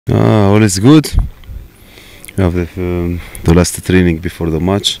All is good. We have the last training before the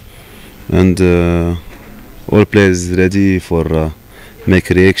match, and all players ready for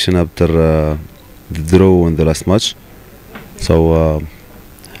make a reaction after the draw in the last match. So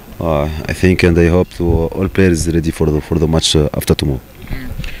I think and I hope to all players ready for the match after tomorrow.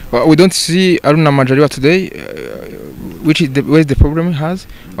 Well, we don't see Aruna Majaliwa today. Where is the problem he has?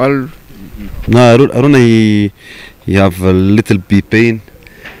 No, Aruna he have a little bit pain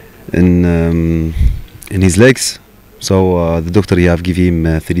in his legs, so the doctor have given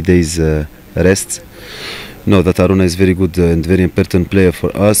him 3 days rest. No, that Aruna is very good and very important player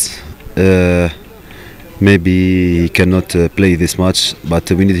for us. Maybe he cannot play this match,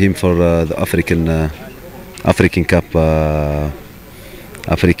 but we need him for the African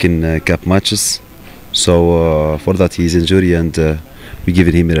Cup matches. So for that he is injured and we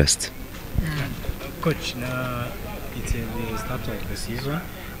giving him a rest. Coach, it's the start of the season,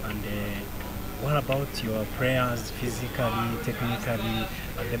 and what about your players physically, technically,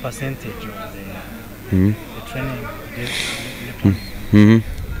 the percentage of the training?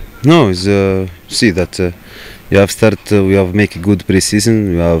 No, it's see that we have make a good pre-season.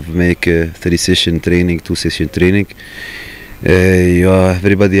 We have make 3-session training, 2-session training.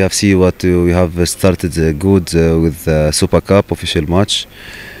 Everybody have see what we have started good with Super Cup official match.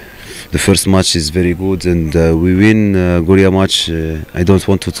 The first match is very good, and we win Goria match. I don't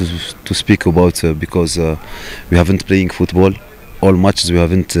want to speak about because we haven't playing football. All matches we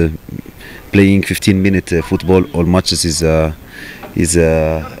haven't playing 15-minute football. All matches is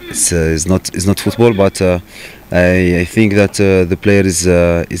not football, but I think that the player is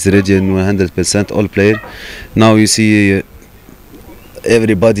ready in 100%. All player. Now you see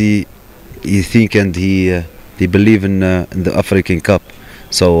everybody he think and he believe in the African Cup.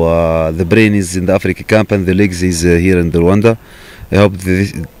 So the brain is in the African Cup and the legs is here in the Rwanda. I hope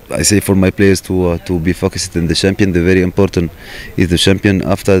I say for my players to be focused in the champion. The very important is the champion.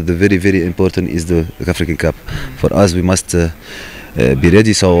 After the very important is the African Cup. For us we must be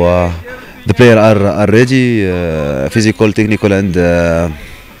ready. So the players are ready, physical, technical, and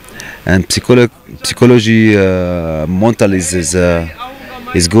psychology, mental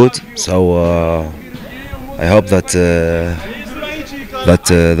is good. So I hope that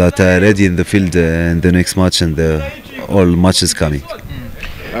are ready in the field in the next match and all matches coming.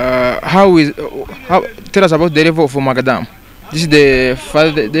 Tell us about the level of Magadam. This is the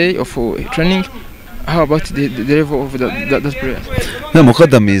 5th day of training. How about the level of that player? No,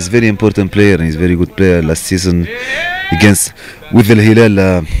 Muqaddam is very important player and he's very good player. Last season with Al Hilal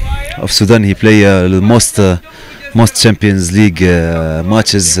of Sudan, he played the most Champions League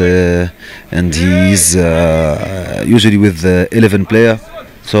matches, and he is usually with 11 player.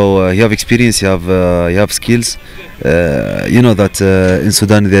 So he have experience, he have skills. You know that in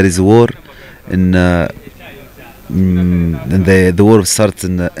Sudan there is a war, and the war starts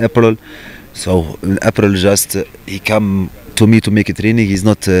in April. So in April just he come to me to make a training. He's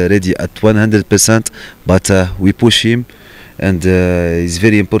not ready at 100%, but we push him. And he's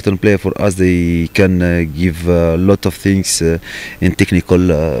very important player for us. They can give a lot of things in technical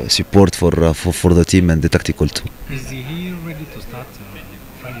support for the team and the tactical too. Is he ready to start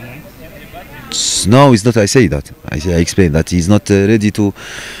Friday night? No, he's not. I say that. I explain that he's not ready to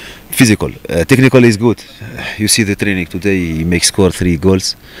physical. Technical is good. You see the training today. He makes score 3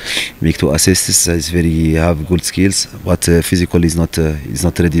 goals, make 2 assists. He's have good skills, but physical is not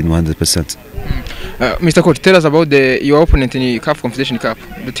ready in 100%. Mr. Coach, tell us about your opponent in the CAF Confederation Cup,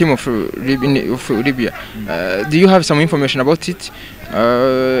 the team of Libya. Do you have some information about it?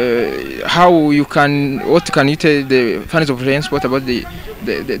 What can you tell the fans of Rayon Sport about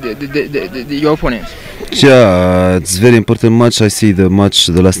your opponent? Yeah, it's very important match. I see the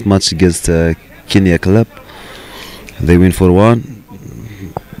last match against Kenya club. They win 4-1.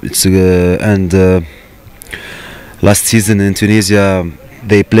 It's last season in Tunisia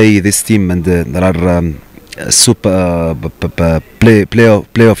they play this team, and there are super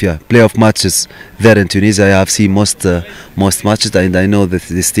playoff matches there in Tunisia. I have seen most matches, and I know that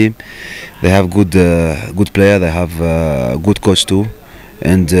this team they have good player. They have good coach too,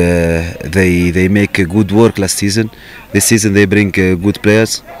 and they make good work last season. This season they bring good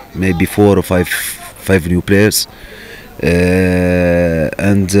players, maybe 4 or 5 new players,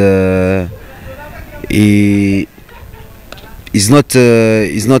 and it's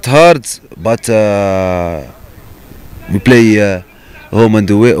not hard, but we play home and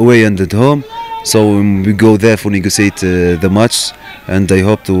away and at home. So we go there for negotiate the match, and I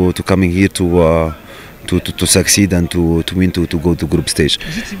hope to coming here to succeed and to win to go to group stage.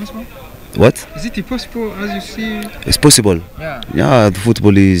 Is it What? Is it possible as you see? It's possible. Yeah. Yeah, the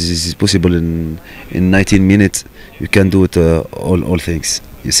football is possible in 19 minutes. You can do it all things.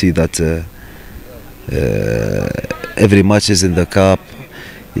 You see that every match is in the cup.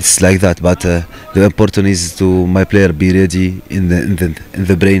 It's like that, but the important is to my player be ready in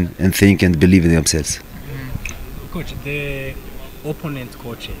the brain and think and believe in themselves. Coach, the opponent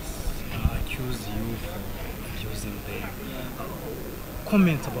coaches accuse you for abusing them.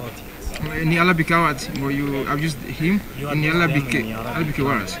 Comment about it. In Arabic words, where you abused him You in abused Arabic them in Arabic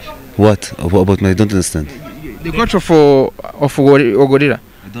words. What about me? I don't understand. The coach of Ogodira.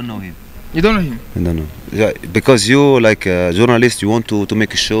 I don't know him. You don't know him? I don't know. Yeah, because you like a journalist, you want to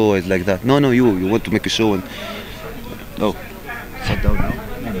make a show like that. No, you want to make a show and no. Shut down now.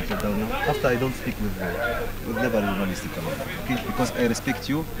 No, shut down now. After I don't speak with never journalistic about it. Okay? Because I respect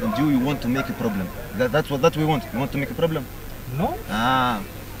you and you want to make a problem. That's what we want. You want to make a problem? No? Ah.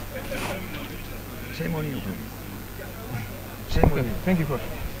 Shame on you, bro. Shame on you. Thank you, coach.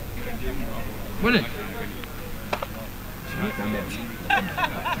 Boleh.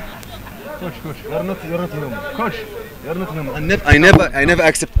 Coach. You're not human. Coach. You're not human. I never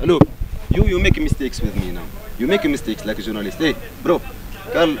accept. Look, you make mistakes with me now. You make mistakes like a journalist. Hey, bro,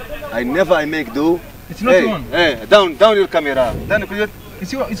 Carl, I make do. It's not on. Hey, down your camera.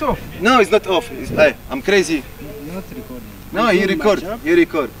 It's off. No, it's not off. Hey, I'm crazy. You're not recording. No, he record. Look,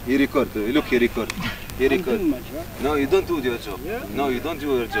 he record. No, you don't do your job. No, you don't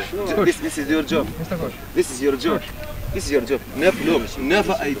do your job. This is your job. Mr. Coach. This is your job. This is your job.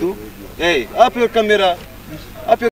 Never I do. Hey, up your camera.